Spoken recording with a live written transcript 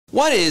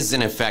What is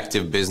an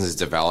effective business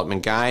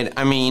development guide?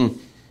 I mean,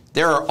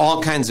 there are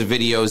all kinds of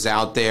videos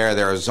out there.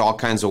 There's all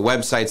kinds of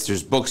websites.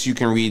 There's books you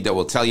can read that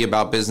will tell you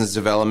about business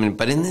development.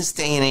 But in this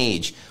day and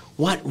age,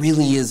 what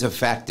really is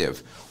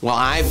effective? Well,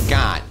 I've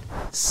got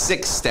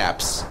 6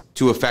 steps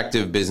to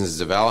effective business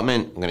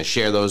development. I'm going to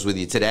share those with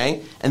you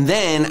today. And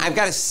then I've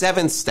got a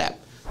 7th step.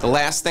 The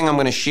last thing I'm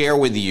going to share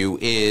with you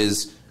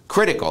is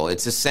critical.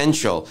 It's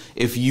essential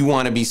if you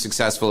want to be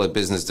successful at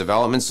business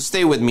development. So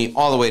stay with me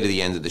all the way to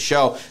the end of the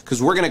show,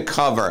 because we're going to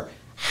cover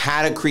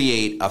how to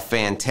create a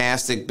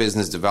fantastic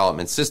business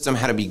development system,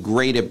 how to be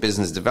great at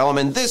business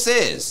development. This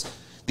is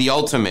the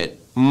ultimate,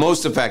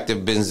 most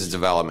effective business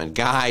development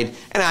guide,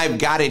 and I've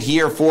got it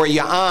here for you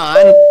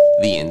on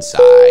the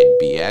Inside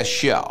BS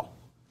Show.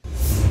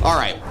 All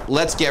right,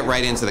 let's get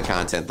right into the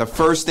content. The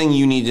first thing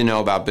you need to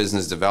know about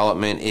business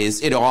development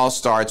is it all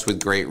starts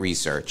with great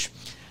research.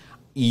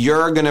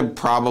 You're going to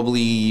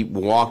probably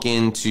walk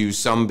into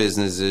some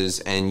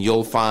businesses and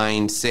you'll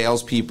find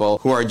salespeople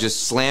who are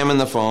just slamming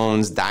the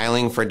phones,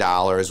 dialing for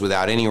dollars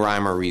without any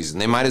rhyme or reason.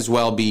 They might as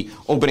well be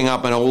opening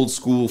up an old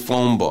school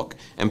phone book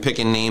and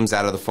picking names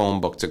out of the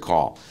phone book to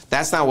call.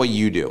 That's not what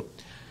you do.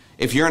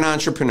 If you're an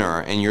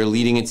entrepreneur and you're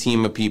leading a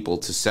team of people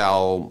to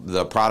sell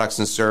the products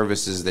and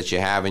services that you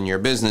have in your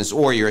business,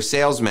 or you're a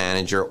sales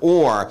manager,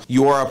 or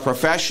you're a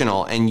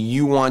professional and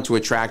you want to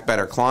attract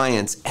better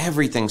clients,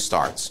 everything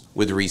starts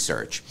with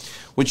research.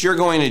 What you're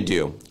going to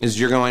do is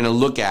you're going to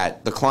look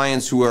at the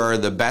clients who are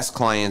the best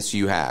clients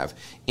you have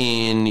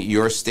in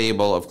your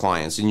stable of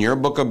clients. In your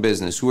book of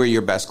business, who are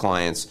your best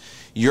clients?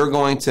 You're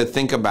going to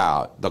think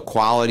about the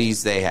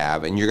qualities they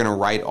have, and you're going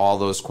to write all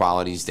those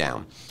qualities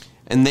down.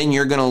 And then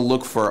you're going to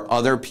look for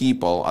other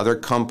people, other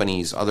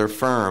companies, other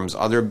firms,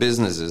 other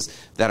businesses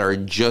that are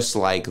just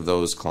like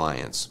those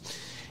clients.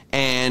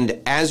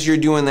 And as you're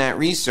doing that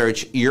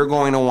research, you're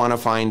going to want to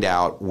find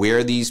out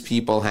where these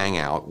people hang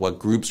out, what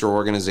groups or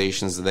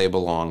organizations do they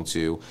belong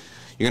to.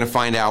 You're going to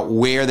find out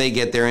where they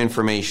get their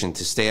information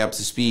to stay up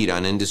to speed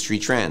on industry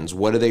trends.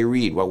 What do they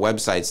read? What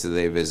websites do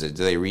they visit?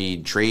 Do they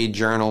read trade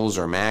journals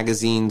or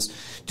magazines?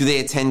 Do they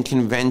attend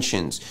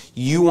conventions?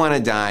 You want to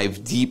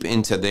dive deep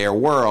into their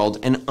world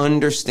and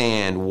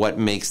understand what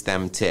makes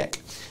them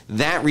tick.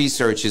 That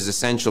research is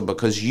essential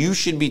because you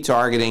should be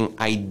targeting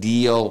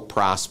ideal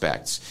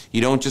prospects. You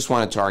don't just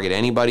want to target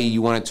anybody,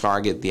 you want to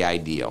target the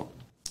ideal.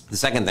 The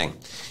second thing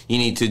you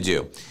need to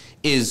do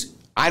is,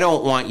 I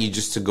don't want you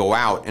just to go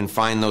out and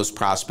find those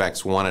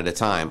prospects one at a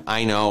time.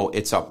 I know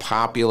it's a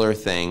popular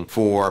thing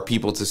for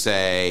people to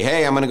say,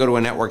 hey, I'm going to go to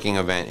a networking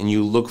event, and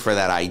you look for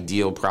that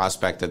ideal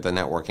prospect at the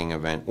networking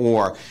event.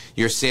 Or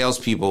your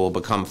salespeople will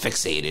become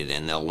fixated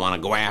and they'll want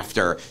to go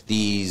after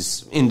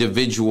these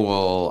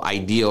individual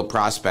ideal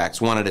prospects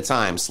one at a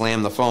time,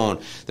 slam the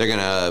phone. They're going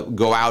to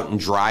go out and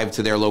drive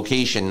to their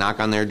location, knock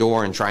on their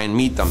door, and try and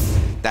meet them.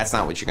 That's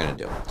not what you're going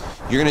to do.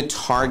 You're going to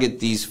target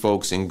these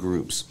folks in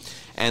groups.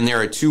 And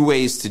there are 2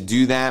 ways to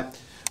do that.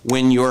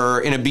 When you're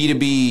in a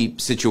B2B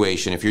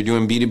situation, if you're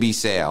doing B2B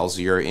sales,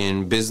 you're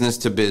in business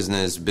to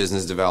business,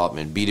 business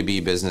development,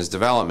 B2B business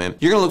development,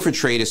 you're going to look for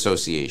trade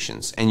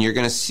associations. And you're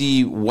going to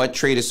see what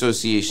trade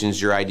associations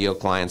your ideal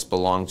clients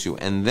belong to.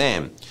 And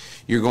then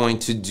you're going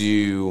to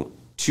do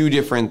 2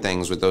 different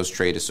things with those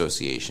trade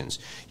associations.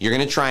 You're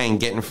going to try and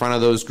get in front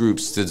of those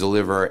groups to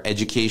deliver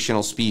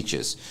educational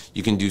speeches.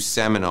 You can do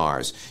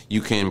seminars.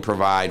 You can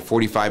provide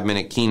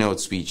 45-minute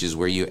keynote speeches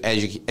where you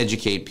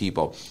educate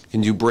people. You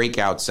can do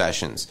breakout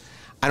sessions.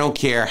 I don't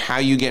care how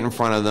you get in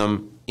front of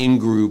them in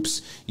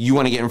groups. You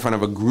want to get in front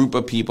of a group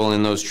of people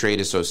in those trade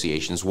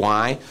associations.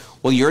 Why?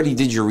 Well, you already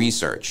did your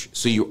research,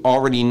 so you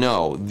already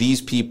know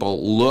these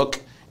people look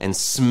and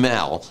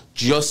smell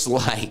just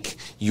like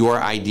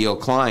your ideal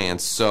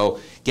clients. So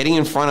getting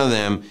in front of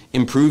them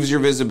improves your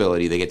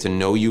visibility. They get to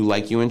know you,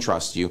 like you, and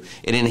trust you.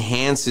 It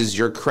enhances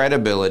your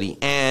credibility,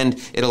 and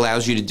it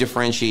allows you to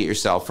differentiate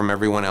yourself from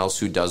everyone else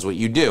who does what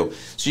you do.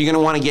 So you're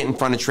going to want to get in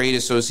front of trade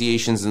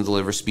associations and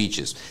deliver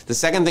speeches. The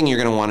second thing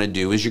you're going to want to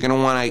do is you're going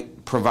to want to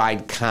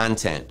provide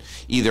content,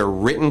 either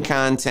written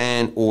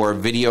content or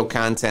video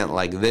content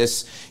like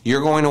this.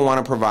 You're going to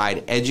want to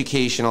provide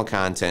educational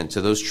content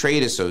to those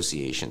trade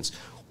associations.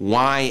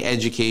 Why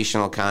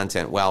educational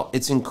content? Well,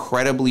 it's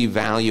incredibly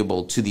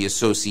valuable to the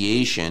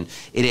association.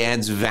 It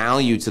adds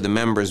value to the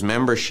members'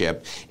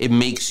 membership. It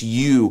makes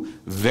you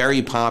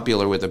very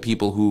popular with the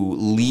people who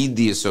lead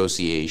the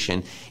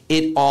association.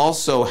 It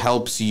also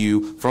helps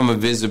you from a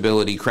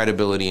visibility,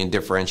 credibility, and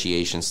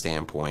differentiation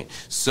standpoint.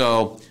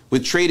 So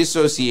with trade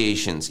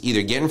associations,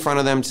 either get in front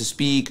of them to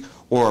speak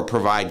or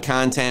provide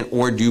content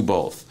or do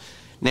both.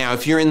 Now,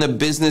 if you're in the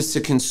business to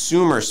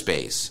consumer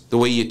space, the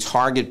way you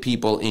target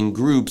people in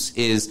groups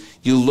is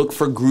you look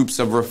for groups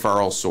of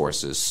referral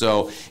sources.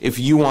 So if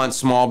you want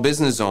small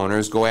business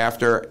owners, go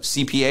after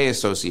CPA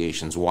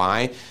associations.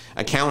 Why?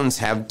 Accountants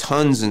have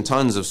tons and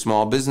tons of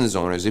small business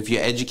owners. If you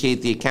educate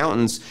the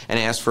accountants and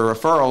ask for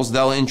referrals,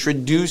 they'll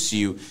introduce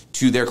you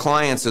to their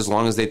clients as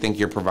long as they think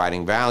you're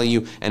providing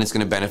value and it's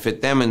going to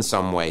benefit them in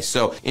some way.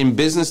 So in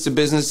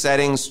business-to-business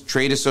settings,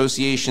 trade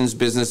associations,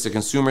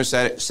 business-to-consumer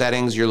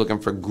settings, you're looking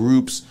for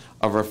groups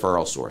of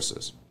referral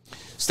sources.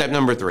 Step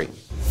number 3.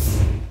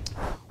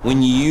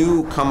 When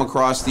you come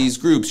across these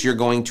groups, you're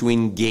going to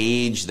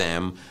engage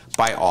them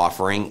by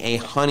offering a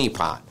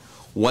honeypot.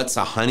 What's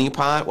a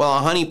honeypot? Well,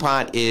 a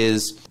honeypot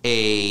is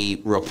a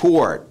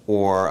report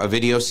or a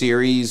video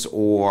series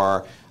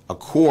or a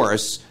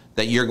course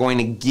that you're going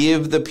to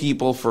give the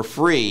people for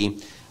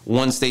free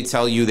once they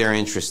tell you they're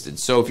interested.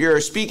 So if you're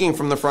speaking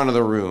from the front of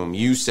the room,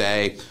 you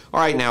say, all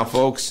right, now,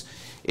 folks,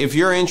 if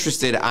you're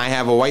interested, I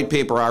have a white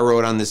paper I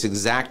wrote on this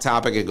exact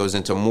topic. It goes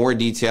into more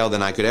detail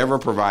than I could ever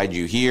provide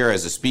you here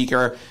as a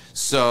speaker.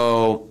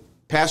 So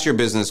pass your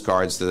business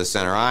cards to the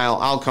center aisle.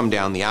 I'll come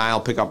down the aisle,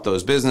 pick up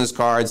those business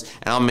cards,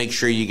 and I'll make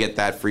sure you get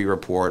that free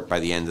report by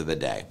the end of the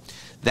day.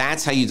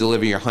 That's how you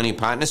deliver your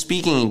honeypot in a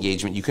speaking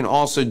engagement. You can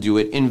also do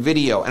it in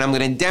video, and I'm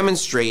going to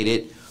demonstrate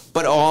it,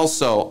 but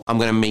also I'm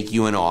going to make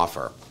you an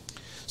offer.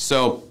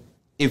 So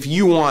if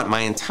you want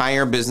my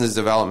entire business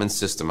development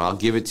system, I'll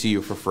give it to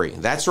you for free.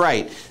 That's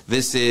right.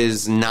 This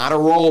is not a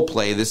role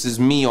play. This is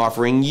me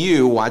offering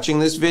you, watching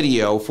this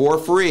video for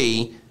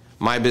free,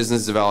 my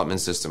business development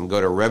system.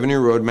 Go to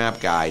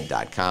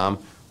RevenueRoadmapGuide.com,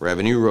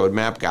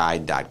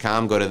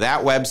 RevenueRoadmapGuide.com. Go to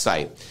that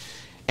website.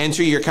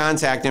 Enter your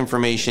contact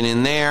information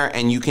in there,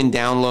 and you can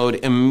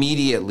download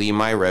immediately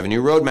my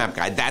Revenue Roadmap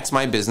Guide. That's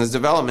my business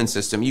development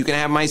system. You can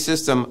have my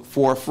system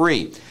for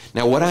free.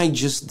 Now, what I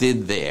just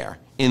did there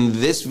in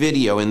this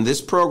video, in this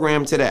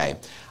program today,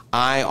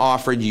 I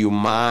offered you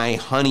my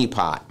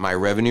honeypot, my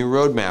Revenue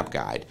Roadmap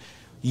Guide.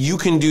 You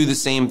can do the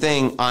same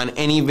thing on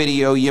any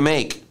video you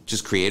make.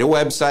 Just create a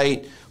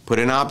website, put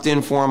an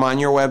opt-in form on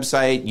your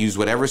website, use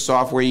whatever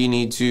software you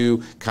need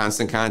to,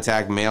 Constant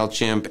Contact,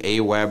 MailChimp,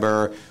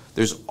 Aweber.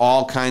 There's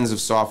all kinds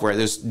of software.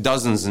 There's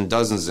dozens and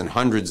dozens and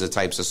hundreds of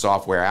types of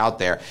software out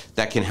there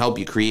that can help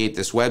you create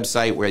this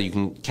website where you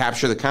can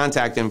capture the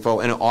contact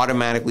info and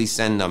automatically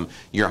send them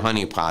your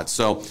honeypot.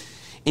 So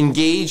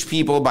engage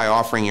people by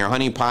offering your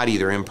honeypot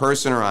either in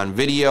person or on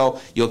video.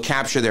 You'll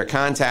capture their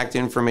contact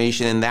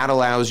information, and that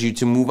allows you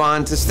to move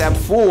on to step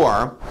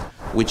 4,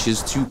 which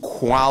is to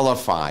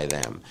qualify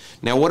them.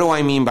 Now, what do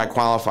I mean by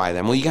qualify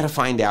them? Well, you got to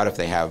find out if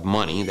they have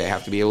money. They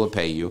have to be able to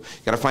pay you. You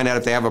got to find out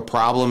if they have a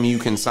problem you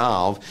can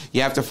solve.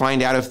 You have to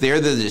find out if they're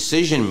the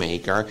decision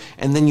maker,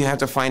 and then you have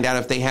to find out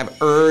if they have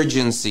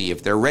urgency,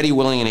 if they're ready,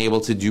 willing, and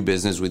able to do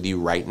business with you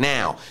right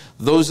now.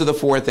 Those are the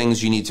 4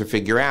 things you need to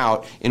figure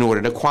out in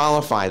order to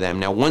qualify them.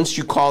 Now, once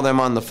you call them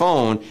on the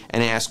phone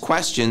and ask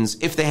questions,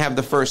 if they have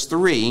the first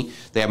 3,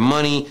 they have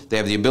money, they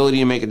have the ability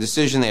to make a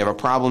decision, they have a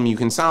problem you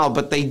can solve,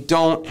 but they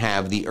don't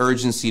have the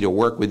urgency to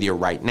work with you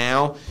right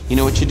now, you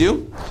know what you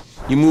do?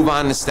 You move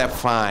on to step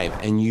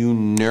 5 and you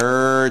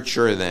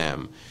nurture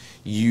them.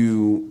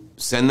 You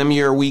send them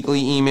your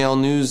weekly email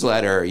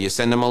newsletter. You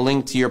send them a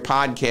link to your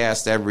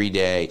podcast every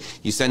day.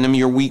 You send them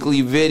your weekly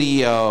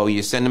video.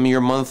 You send them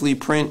your monthly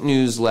print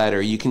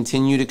newsletter. You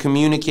continue to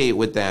communicate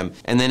with them.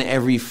 And then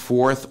every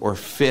 4th or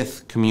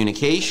 5th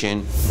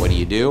communication, what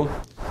do?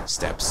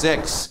 Step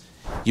 6.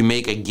 You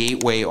make a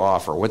gateway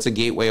offer. What's a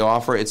gateway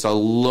offer? It's a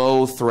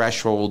low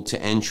threshold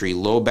to entry,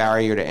 low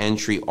barrier to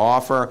entry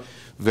offer.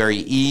 Very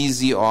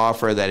easy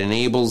offer that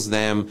enables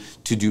them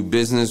to do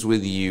business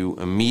with you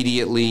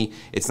immediately.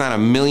 It's not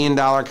 $1 million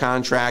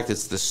contract.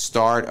 It's the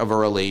start of a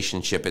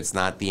relationship. It's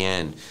not the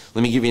end.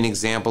 Let me give you an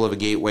example of a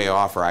gateway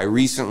offer. I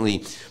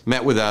recently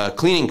met with a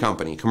cleaning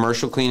company,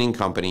 commercial cleaning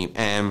company,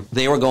 and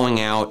they were going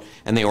out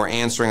and they were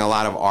answering a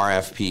lot of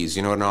RFPs.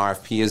 You know what an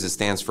RFP is? It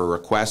stands for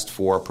Request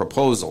for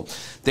Proposal.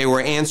 They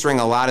were answering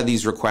a lot of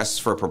these requests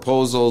for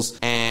proposals,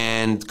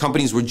 and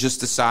companies were just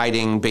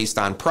deciding based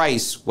on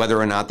price whether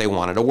or not they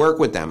wanted to work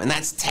with them. And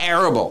that's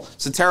terrible.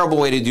 It's a terrible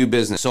way to do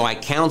business. So I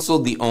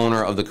counseled the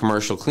owner of the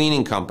commercial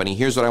cleaning company.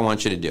 Here's what I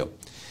want you to do.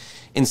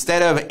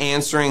 Instead of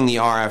answering the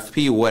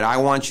RFP, what I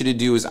want you to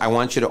do is I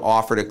want you to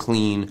offer to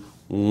clean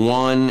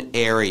one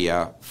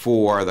area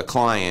for the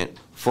client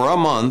for a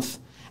month.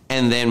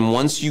 And then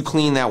once you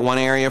clean that one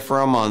area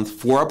for a month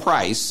for a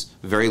price,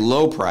 very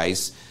low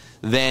price,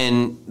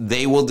 then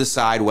they will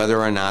decide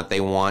whether or not they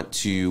want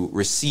to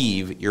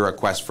receive your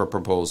request for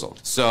proposal.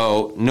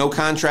 So no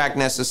contract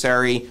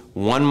necessary.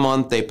 1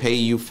 month they pay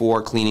you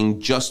for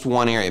cleaning just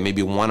one area,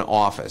 maybe one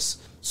office.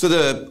 So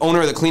the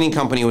owner of the cleaning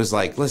company was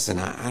like, listen,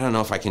 I don't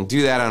know if I can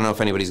do that. I don't know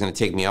if anybody's going to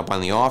take me up on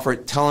the offer.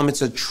 Tell him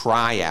it's a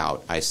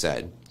tryout, I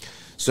said.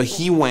 So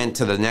he went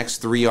to the next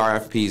 3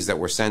 RFPs that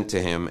were sent to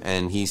him,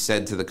 and he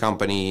said to the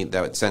company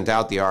that sent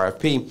out the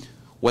RFP,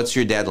 what's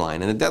your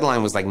deadline? And the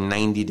deadline was like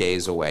 90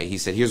 days away. He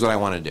said, here's what I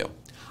want to do.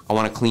 I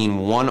want to clean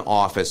one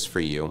office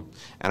for you,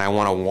 and I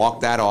want to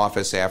walk that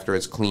office after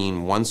it's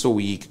clean once a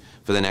week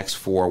for the next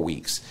 4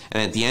 weeks.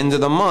 And at the end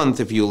of the month,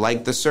 if you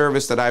like the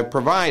service that I've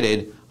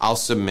provided, I'll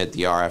submit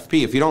the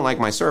RFP. If you don't like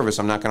my service,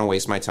 I'm not going to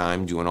waste my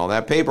time doing all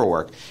that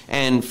paperwork.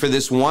 And for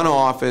this one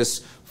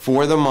office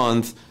for the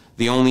month,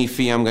 the only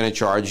fee I'm going to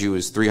charge you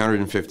is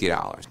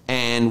 $350.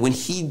 And when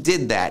he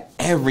did that,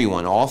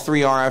 everyone, all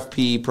 3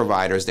 RFP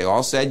providers, they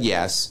all said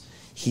yes.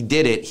 He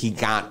did it. He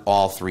got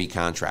all 3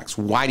 contracts.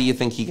 Why do you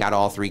think he got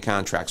all 3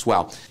 contracts?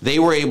 Well, they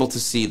were able to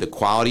see the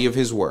quality of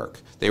his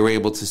work, They were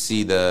able to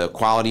see the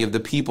quality of the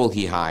people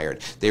he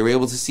hired. They were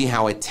able to see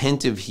how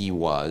attentive he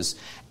was.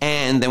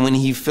 And then when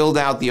he filled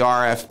out the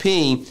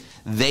RFP,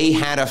 they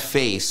had a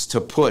face to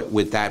put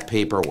with that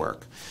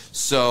paperwork.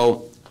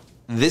 So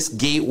this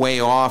gateway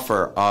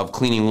offer of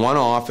cleaning one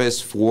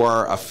office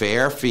for a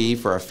fair fee,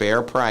 for a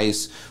fair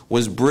price,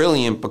 was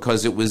brilliant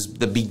because it was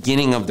the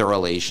beginning of the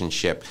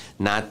relationship,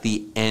 not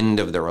the end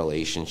of the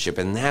relationship.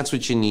 And that's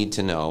what you need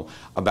to know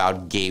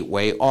about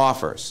gateway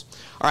offers.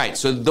 All right,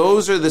 so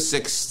those are the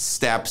 6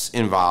 steps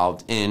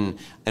involved in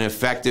an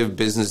effective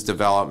business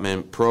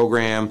development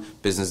program,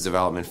 business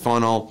development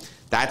funnel.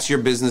 That's your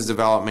business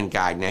development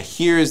guide. Now,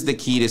 here's the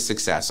key to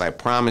success. I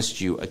promised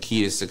you a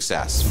key to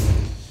success.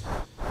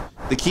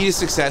 The key to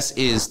success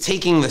is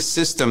taking the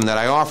system that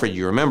I offered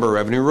you. Remember,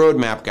 Revenue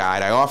Roadmap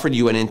Guide, I offered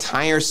you an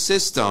entire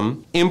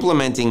system,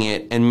 implementing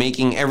it, and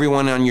making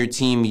everyone on your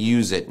team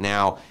use it.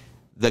 Now,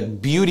 the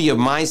beauty of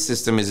my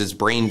system is it's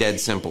brain dead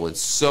simple.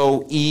 It's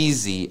so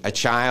easy, a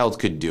child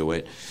could do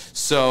it.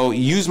 So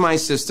use my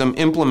system,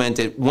 implement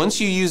it. Once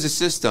you use a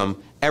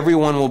system,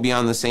 everyone will be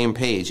on the same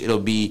page. It'll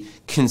be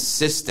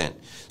consistent.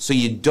 So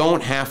you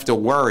don't have to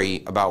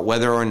worry about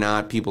whether or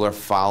not people are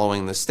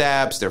following the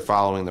steps, they're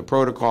following the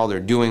protocol, they're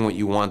doing what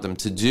you want them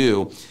to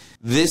do.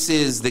 This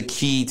is the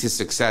key to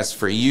success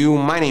for you.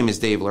 My name is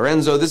Dave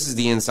Lorenzo. This is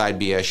the Inside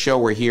BS Show.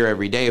 We're here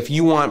every day. If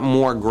you want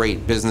more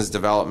great business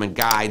development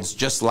guides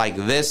just like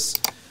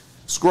this,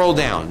 scroll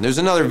down. There's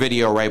another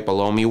video right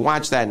below me.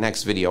 Watch that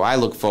next video. I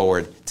look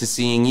forward to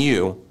seeing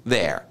you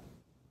there.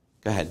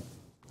 Go ahead.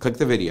 Click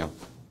the video.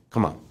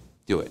 Come on.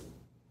 Do it.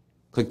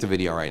 Click the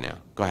video right now.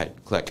 Go ahead.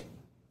 Click.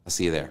 I'll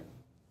see you there.